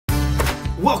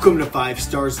Welcome to 5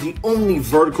 Stars, the only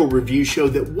vertical review show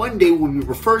that one day will be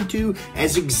referred to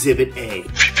as Exhibit A.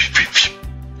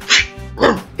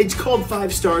 It's called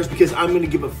 5 Stars because I'm going to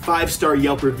give a 5-star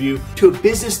Yelp review to a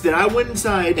business that I went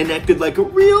inside and acted like a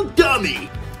real dummy.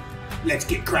 Let's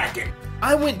get cracking.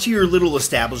 I went to your little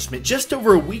establishment just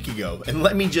over a week ago, and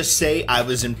let me just say I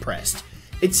was impressed.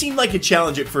 It seemed like a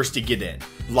challenge at first to get in.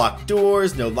 Locked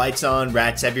doors, no lights on,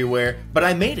 rats everywhere, but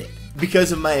I made it.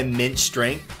 Because of my immense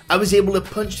strength, I was able to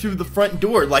punch through the front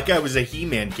door like I was a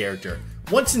He-Man character.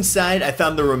 Once inside, I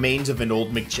found the remains of an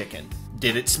old McChicken.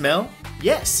 Did it smell?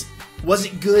 Yes. Was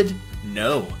it good?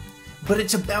 No. But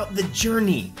it's about the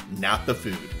journey, not the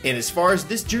food. And as far as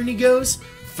this journey goes,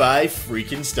 5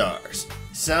 freaking stars.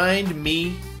 Signed,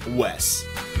 me, Wes.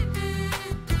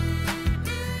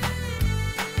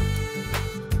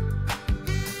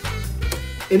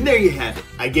 And there you have it.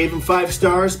 I gave them 5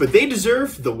 stars, but they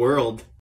deserve the world.